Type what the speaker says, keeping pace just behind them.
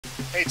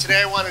Hey,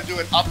 today I want to do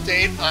an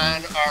update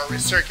on our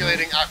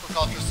recirculating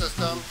aquaculture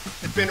system.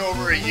 It's been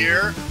over a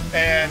year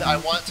and I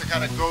want to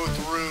kind of go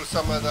through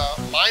some of the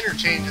minor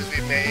changes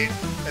we've made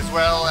as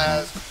well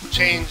as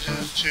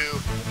changes to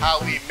how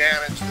we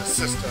manage the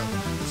system.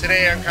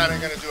 Today I'm kind of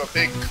going to do a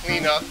big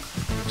cleanup.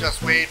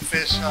 Just weighed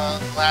fish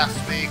last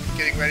week,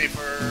 getting ready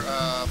for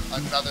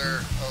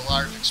another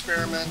large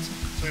experiment.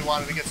 So we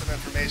wanted to get some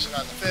information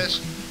on the fish.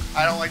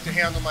 I don't like to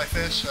handle my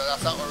fish,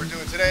 that's not what we're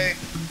doing today.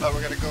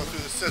 We're going to go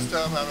through the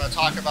system. I'm going to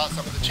talk about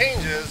some of the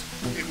changes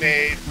we've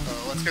made.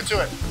 Let's get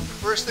to it.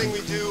 First thing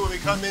we do when we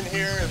come in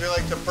here is we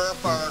like to burp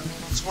our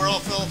swirl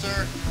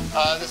filter.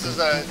 This is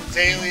a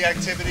daily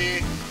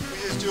activity. We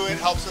just do it,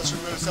 helps us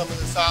remove some of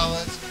the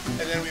solids,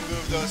 and then we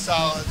move those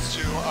solids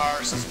to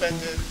our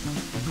suspended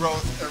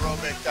growth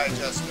aerobic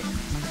digestion.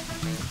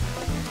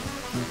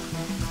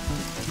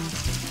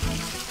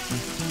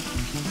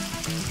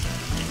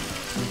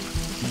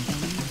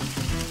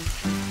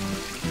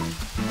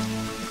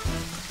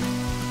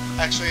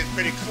 Actually, it's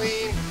pretty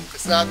clean.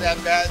 It's not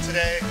that bad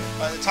today.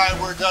 By the time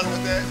we're done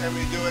with it and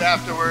we do it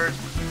afterwards,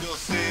 you'll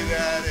see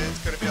that it's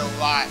going to be a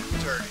lot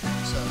dirtier.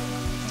 So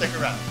stick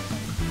around.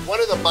 One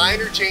of the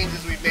minor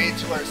changes we made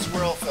to our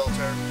swirl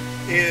filter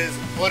is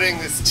putting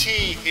this T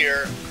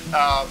here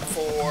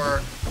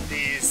for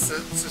the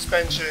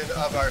suspension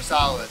of our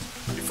solids.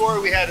 Before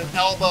we had an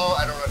elbow,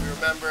 I don't know if you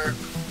remember,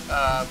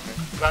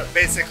 but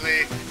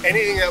basically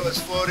anything that was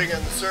floating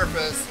on the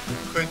surface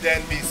could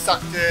then be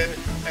sucked in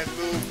and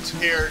moved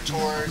here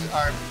towards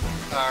our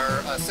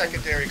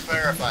secondary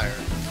clarifier.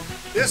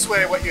 This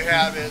way what you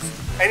have is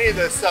any of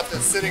the stuff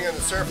that's sitting on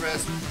the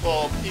surface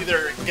will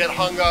either get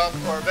hung up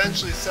or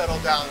eventually settle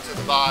down to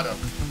the bottom.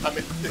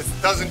 It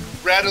doesn't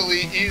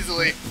readily,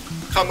 easily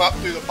come up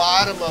through the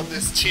bottom of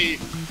this T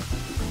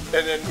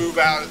and then move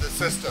out of the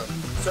system.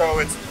 So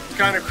it's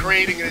kind of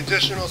creating an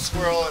additional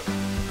swirl and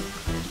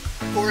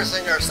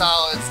forcing our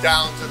solids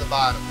down to the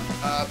bottom.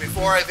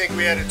 Before I think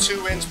we had a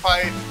 2-inch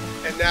pipe,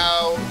 and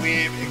now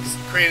we've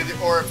created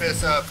the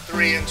orifice of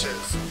 3 inches.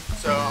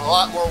 So a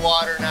lot more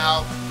water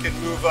now can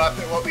move up,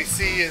 and what we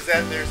see is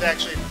that there's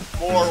actually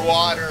more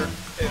water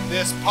in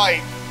this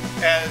pipe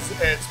as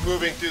it's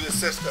moving through the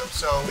system.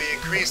 So we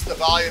increase the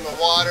volume of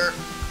water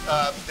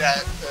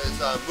that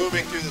is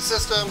moving through the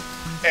system,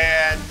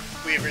 and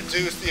we've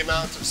reduced the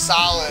amounts of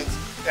solids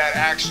that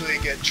actually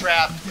get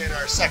trapped in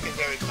our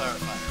secondary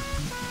clarifier.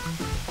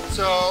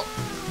 So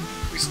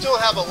we still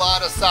have a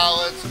lot of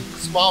solids.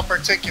 Small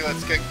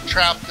particulates get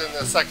trapped in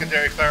the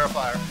secondary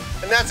clarifier,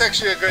 and that's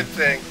actually a good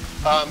thing.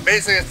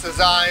 Basically it's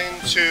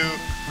designed to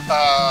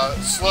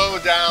slow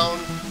down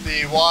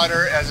the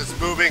water as it's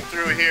moving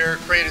through here,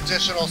 create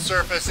additional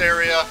surface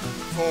area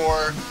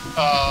for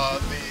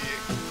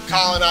the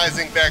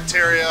colonizing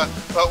bacteria.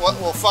 But what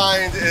we'll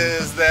find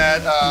is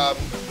that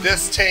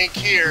this tank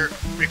here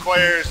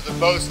requires the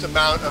most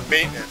amount of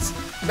maintenance.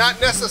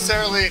 Not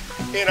necessarily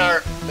in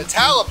our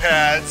matala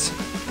pads,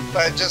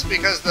 but just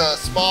because the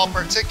small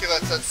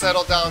particulates that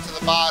settle down to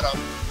the bottom,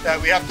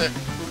 that we have to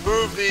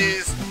remove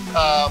these,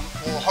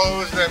 we'll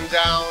hose them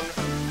down,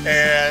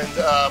 and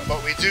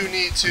but we do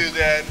need to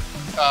then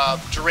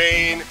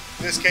drain.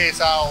 In this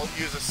case, I'll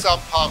use a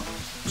sump pump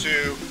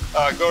to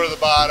go to the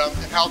bottom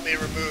and help me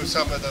remove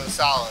some of those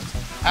solids.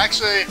 I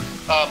actually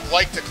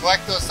like to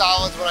collect those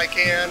solids when I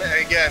can,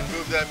 and again,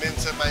 move them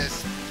into my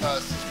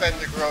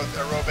suspended growth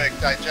aerobic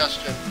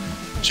digestion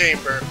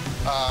chamber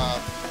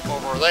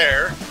over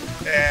there,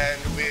 and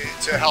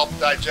to help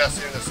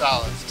digesting the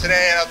solids.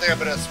 Today I don't think I'm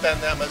going to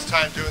spend that much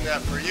time doing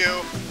that for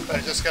you, but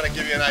I'm just going to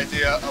give you an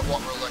idea of what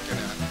we're looking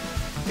at.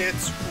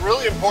 It's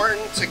really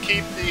important to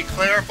keep the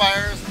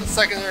clarifiers, the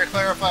secondary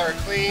clarifier,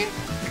 clean,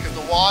 because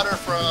the water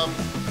from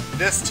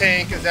this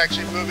tank is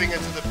actually moving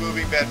into the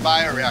moving bed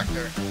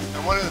bioreactor.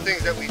 And one of the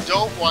things that we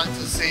don't want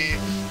to see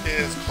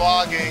is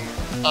clogging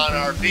on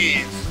our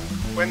beads.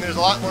 When there's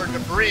a lot more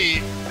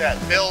debris that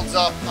builds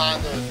up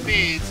on those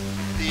beads,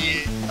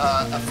 the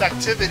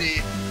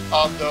effectivity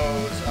of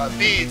those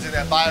beads in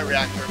that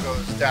bioreactor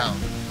goes down.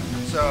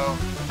 So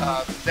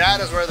that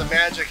is where the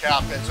magic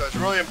happens. So it's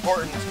really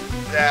important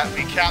that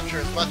we capture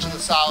as much of the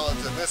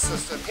solids in this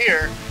system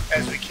here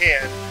as we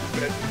can,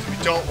 but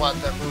we don't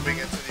want them moving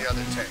into the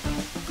other tank.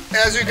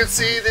 As you can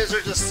see, these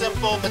are just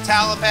simple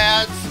matala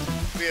pads.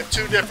 We have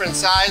 2 different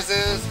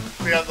sizes.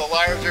 We have the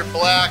larger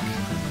black,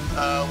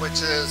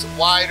 which is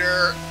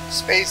wider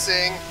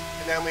spacing,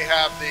 and then we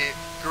have the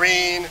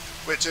green,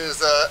 which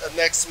is a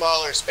next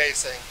smaller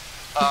spacing.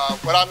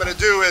 What I'm going to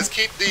do is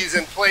keep these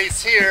in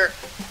place here,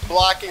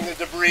 blocking the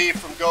debris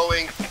from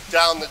going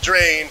down the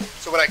drain.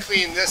 So when I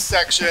clean this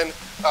section,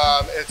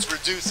 it's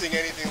reducing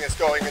anything that's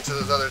going into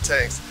those other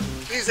tanks.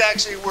 These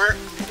actually were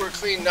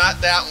cleaned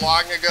not that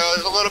long ago.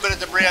 There's a little bit of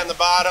debris on the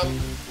bottom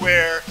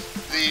where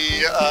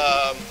the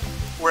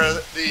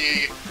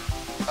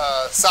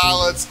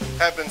solids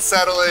have been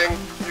settling.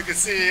 You can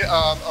see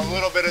a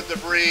little bit of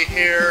debris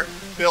here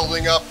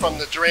building up from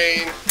the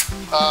drain,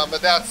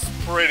 but that's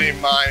pretty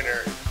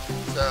minor.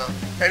 So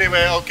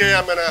anyway, okay,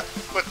 I'm gonna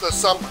put the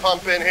sump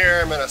pump in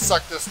here. I'm gonna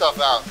suck this stuff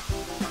out.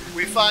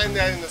 We find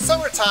that in the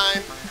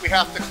summertime, we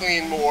have to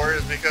clean more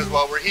is because,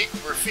 well, we're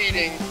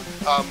feeding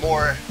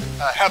more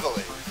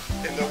heavily.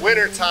 In the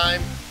winter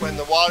time, when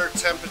the water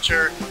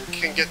temperature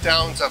can get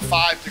down to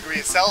 5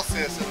 degrees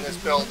Celsius in this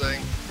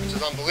building, which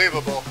is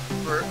unbelievable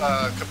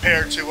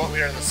compared to what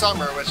we are in the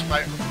summer, which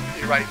might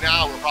be right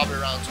now, we're probably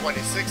around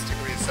 26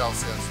 degrees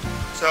Celsius.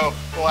 So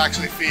we'll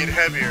actually feed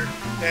heavier.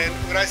 And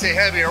when I say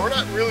heavier, we're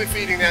not really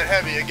feeding that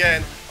heavy.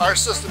 Again, our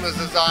system is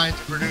designed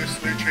to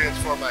produce nutrients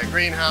for my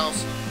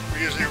greenhouse.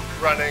 We're usually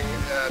running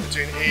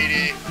between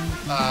 80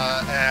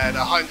 and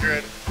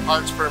 100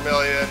 parts per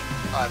million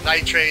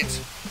nitrate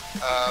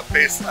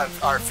based on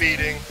our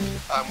feeding.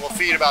 We'll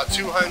feed about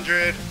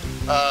 200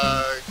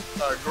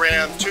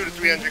 grams, 200 to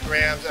 300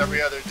 grams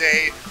every other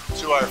day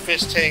to our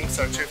fish tanks,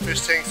 our 2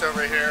 fish tanks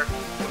over here.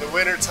 In the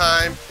winter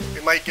time,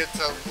 we might get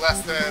to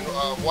less than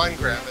 1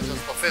 gram. It's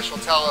just the fish will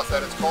tell us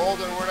that it's cold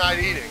and we're not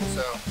eating.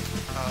 So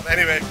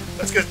anyway,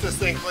 let's get this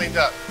thing cleaned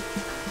up.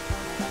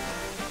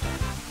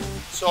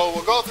 So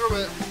we'll go through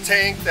a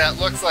tank that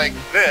looks like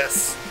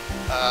this,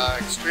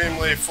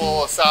 extremely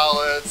full of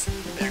solids.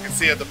 You can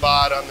see at the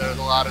bottom there's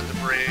a lot of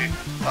debris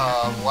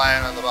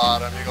lying on the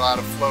bottom. You get a lot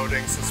of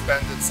floating,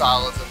 suspended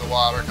solids in the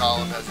water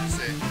column, as you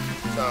see.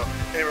 So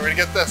anyway, we're gonna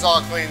get this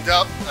all cleaned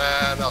up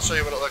and I'll show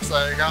you what it looks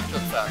like after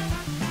the fact.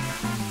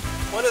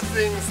 One of the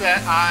things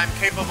that I'm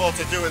capable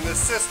to do in this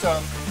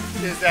system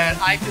is that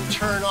I can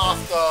turn off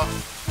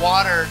the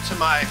water to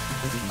my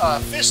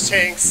fish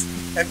tanks,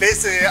 and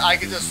basically I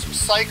can just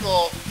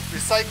recycle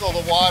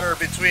the water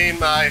between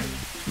my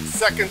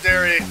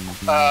secondary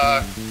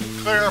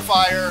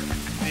clarifier,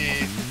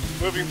 the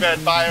moving bed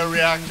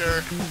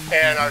bioreactor,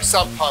 and our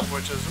sump pump,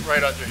 which is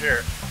right under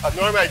here.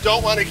 Normally I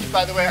don't want to keep,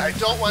 by the way, I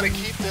don't want to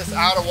keep this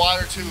out of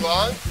water too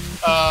long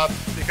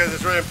because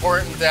it's really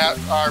important that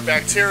our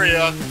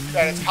bacteria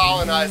that is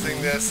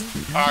colonizing this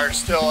are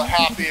still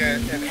happy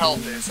and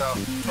healthy. So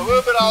a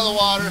little bit out of the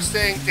water,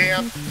 staying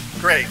damp,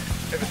 great.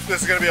 If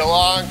this is going to be a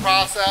long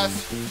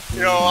process,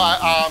 you know,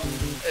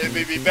 it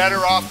would be better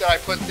off that I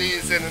put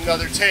these in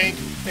another tank.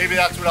 Maybe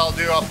that's what I'll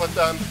do. I'll put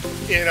them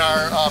in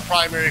our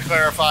primary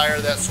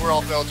clarifier, that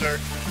swirl filter,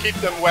 keep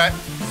them wet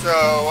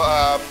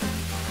so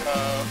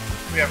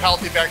we have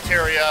healthy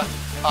bacteria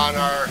on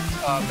our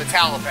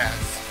matala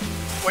pads.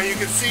 What you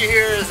can see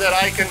here is that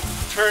I can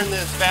turn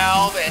this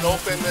valve and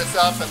open this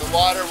up, and the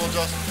water will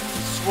just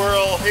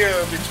swirl here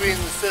between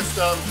the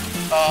system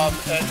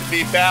and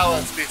be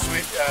balanced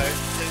between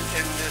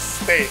in this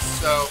space.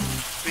 So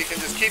we can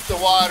just keep the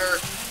water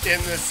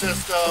in this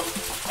system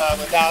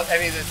without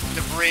any of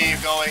the debris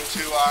going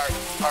to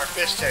our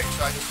fish tank.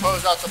 So I just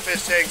close out the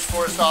fish tanks,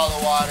 force all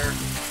the water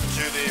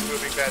to the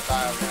moving bed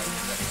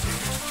bioreactor that you see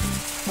here.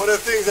 One of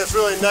the things that's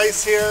really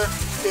nice here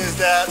is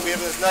that we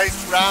have this nice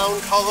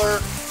brown color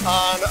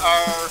on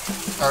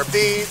our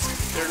beads.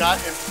 They're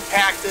not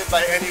impacted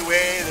by any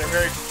way. They're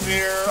very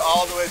clear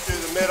all the way through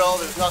the middle.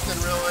 There's nothing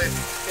really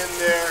in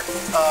there.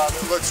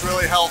 It looks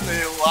really healthy,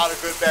 a lot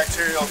of good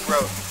bacterial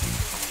growth.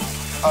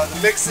 The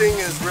mixing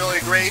is really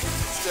great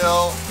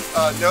still.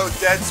 No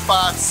dead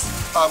spots,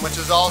 which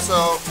is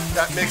also,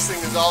 that mixing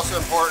is also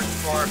important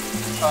for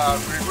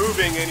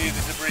removing any of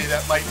the debris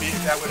that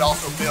would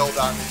also build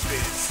on these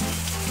beads.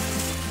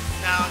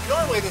 Now,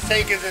 normally the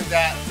tank isn't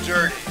that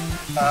dirty.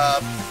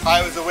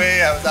 I was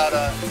away, I was out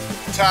of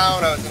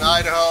town, I was in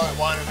Idaho, and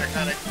wanted to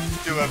kind of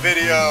do a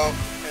video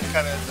and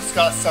kind of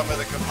discuss some of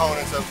the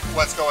components of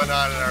what's going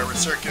on in our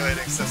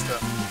recirculating system.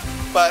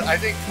 But I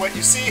think what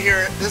you see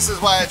here, this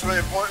is why it's really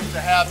important to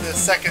have this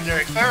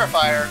secondary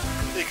clarifier,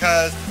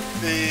 because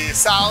the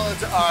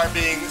solids are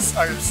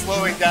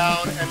slowing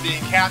down and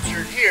being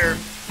captured here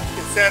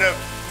instead of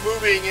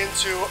moving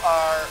into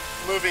our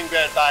moving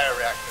bed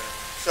bioreactor.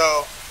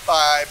 So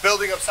by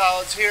building up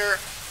solids here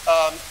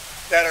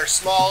that are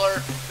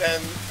smaller than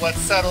what's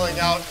settling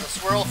out in the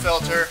swirl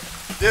filter,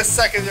 this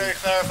secondary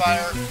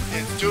clarifier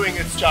is doing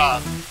its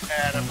job,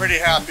 and I'm pretty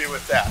happy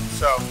with that.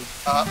 So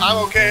I'm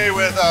okay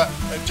with a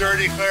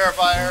dirty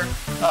clarifier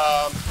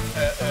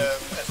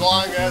as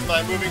long as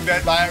my moving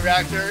bed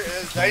bioreactor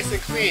is nice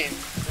and clean.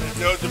 There's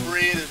no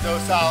debris, there's no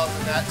solids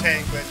in that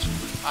tank, which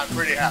I'm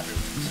pretty happy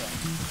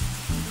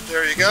with. So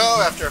there you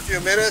go. After a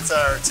few minutes,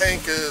 our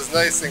tank is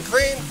nice and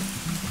clean.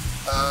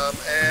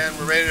 And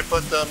we're ready to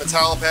put the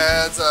matala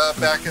pads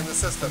back in the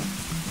system.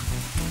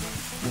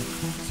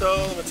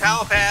 So the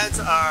matala pads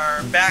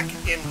are back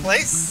in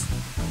place,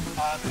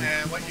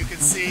 and what you can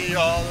see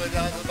all the way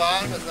down to the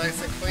bottom is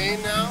nice and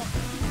clean now.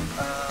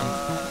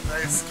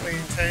 Nice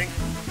clean tank.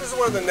 This is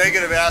one of the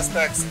negative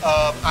aspects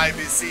of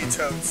IBC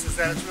totes, is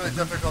that it's really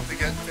difficult to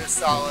get fish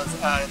solids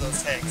out of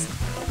those tanks.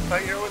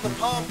 But you know, with the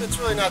pump, it's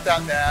really not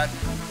that bad.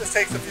 It just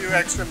takes a few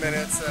extra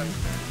minutes and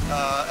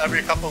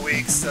every couple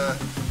weeks to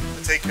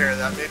take care of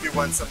that, maybe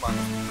once a month.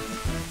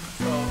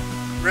 So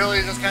really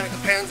it just kind of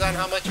depends on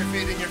how much you're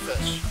feeding your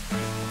fish.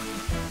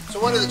 So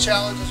one of the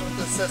challenges with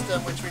this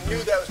system, which we knew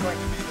that was going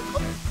to be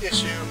the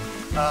issue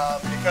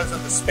because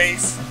of the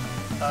space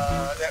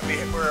that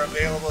were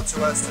available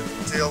to us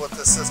to deal with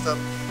this system,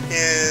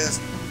 is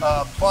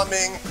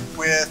plumbing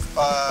with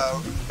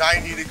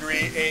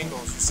 90-degree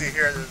angles. You see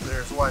here,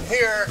 there's one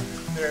here,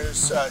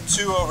 there's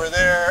 2 over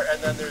there,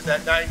 and then there's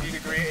that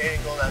 90-degree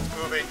angle that's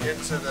moving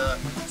into the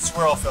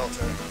swirl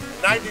filter.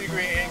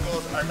 90-degree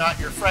angles are not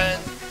your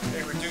friend.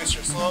 They reduce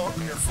your flow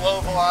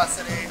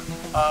velocity,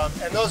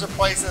 and those are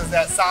places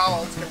that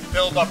solids can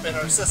build up in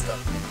our system.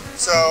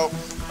 So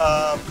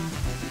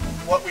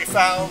what we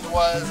found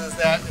is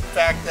that, in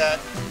fact, that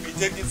we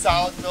did get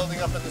solids building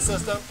up in the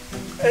system,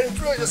 and it's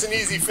really just an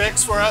easy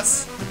fix for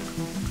us.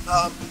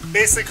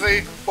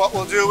 Basically, what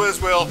we'll do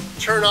is we'll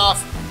turn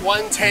off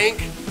one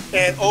tank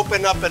and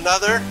open up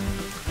another,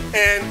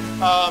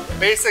 and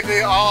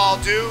basically all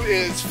I'll do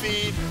is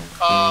feed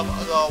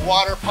the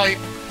water pipe,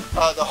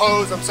 the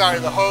hose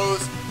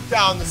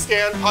down the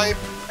standpipe,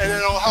 and then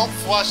it'll help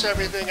flush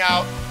everything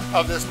out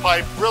of this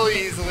pipe really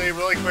easily,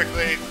 really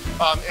quickly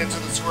into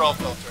the swirl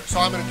filter. So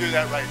I'm going to do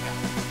that right now.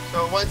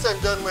 So once I'm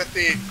done with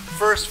the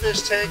first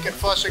fish tank and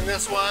flushing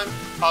this one,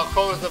 I'll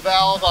close the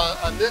valve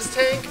on this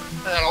tank,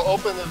 and then I'll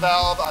open the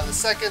valve on the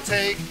second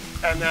tank,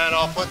 and then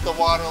I'll put the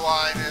water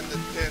line in the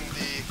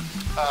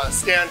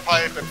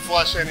standpipe and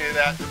flush any of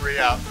that debris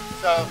out.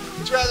 So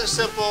it's rather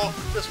simple,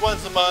 just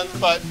once a month,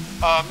 but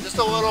just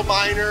a little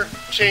minor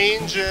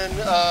change in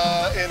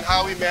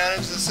how we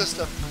manage the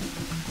system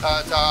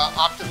to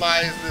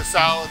optimize the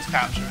solids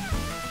capture.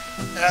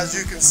 As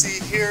you can see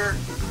here,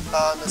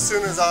 as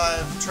soon as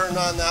I've turned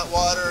on that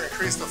water,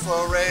 increased the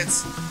flow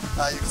rates,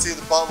 you can see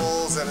the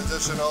bubbles and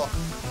additional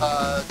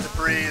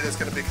debris that's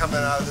going to be coming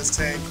out of this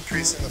tank,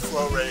 increasing the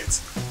flow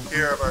rates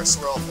here of our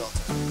swirl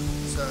filter.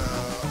 So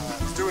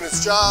it's doing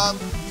its job.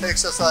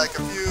 Takes us like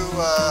a few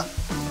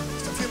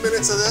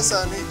minutes of this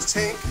on each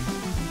tank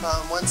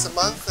once a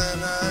month,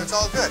 and it's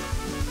all good.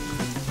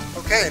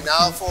 Okay,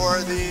 now for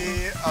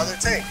the other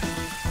tank.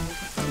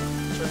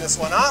 Turn this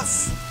one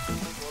off.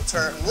 We'll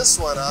turn this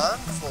one on,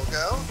 full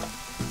go.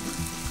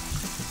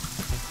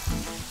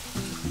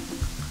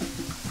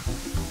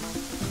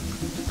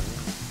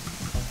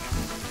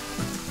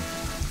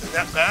 The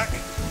net back.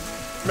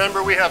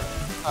 Remember, we have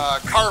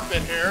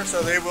carpet here,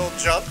 so they will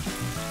jump.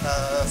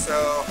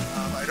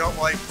 I don't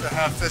like to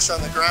have fish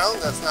on the ground.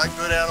 That's not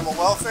good animal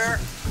welfare.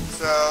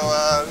 So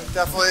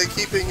definitely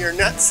keeping your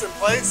nets in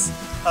place,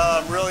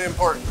 really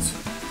important,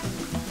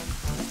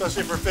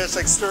 especially for fish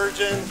like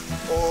sturgeon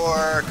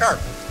or carp.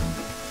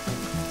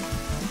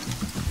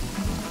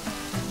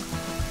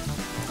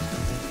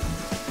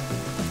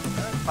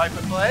 Pipe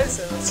in place,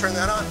 and let's turn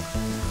that on.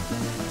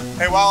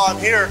 Hey, while I'm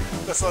here,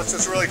 let's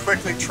just really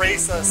quickly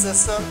trace the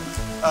system.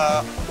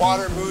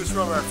 Water moves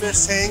from our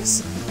fish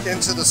tanks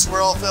into the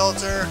swirl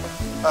filter,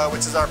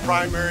 which is our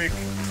primary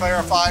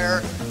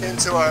clarifier,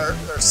 into our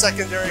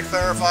secondary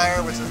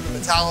clarifier, which is the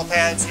matala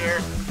pads here,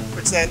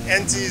 which then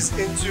empties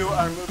into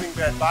our moving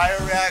bed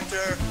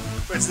bioreactor,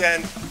 which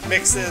then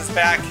mixes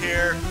back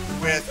here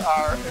with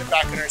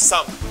back in our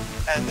sump.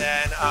 And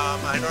then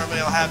I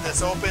normally will have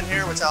this open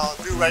here, which I'll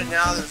do right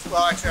now.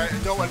 Well, actually,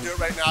 I don't want to do it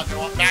right now because I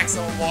want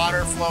maximum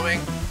water flowing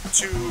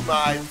to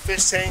my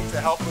fish tank to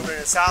help move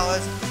into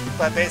solids.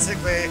 But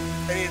basically,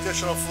 any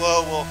additional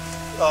flow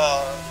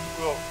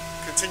will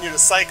continue to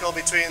cycle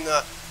between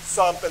the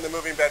sump and the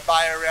moving bed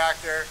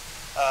bioreactor,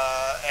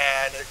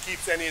 and it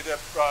keeps any of the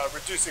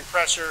reducing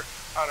pressure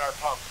on our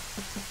pump.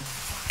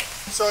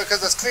 So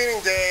because it's cleaning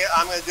day,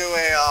 I'm going to do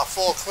a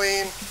full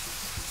clean,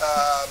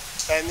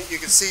 and you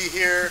can see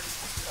here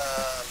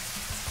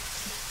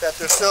that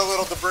there's still a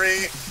little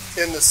debris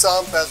in the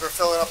sump as we're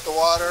filling up the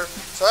water.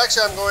 So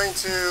actually I'm going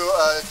to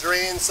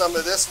drain some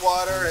of this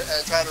water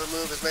and try to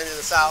remove as many of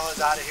the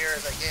solids out of here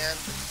as I can.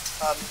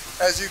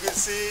 As you can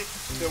see,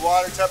 the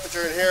water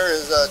temperature in here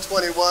is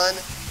 21.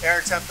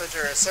 Air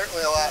temperature is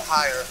certainly a lot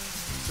higher.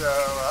 So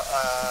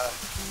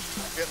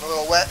I'm getting a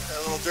little wet and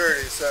a little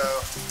dirty. So,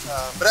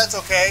 but that's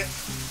okay.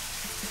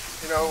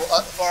 You know,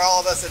 for all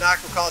of us in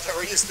aquaculture,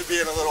 we're used to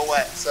being a little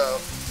wet.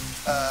 So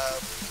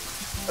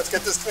let's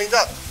get this cleaned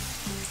up.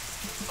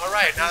 All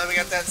right, now that we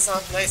got that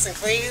sump nice and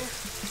clean,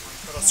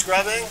 a little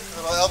scrubbing, a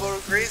little elbow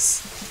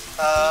grease,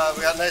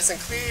 we got nice and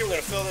clean. We're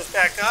going to fill this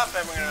back up,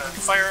 and we're going to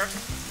fire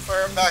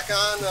it back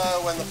on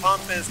when the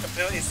pump is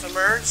completely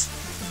submerged,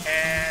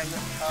 and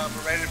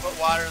we're ready to put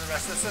water in the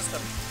rest of the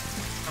system.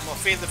 And we'll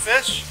feed the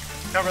fish,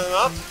 cover them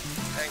up,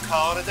 and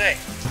call it a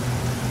day.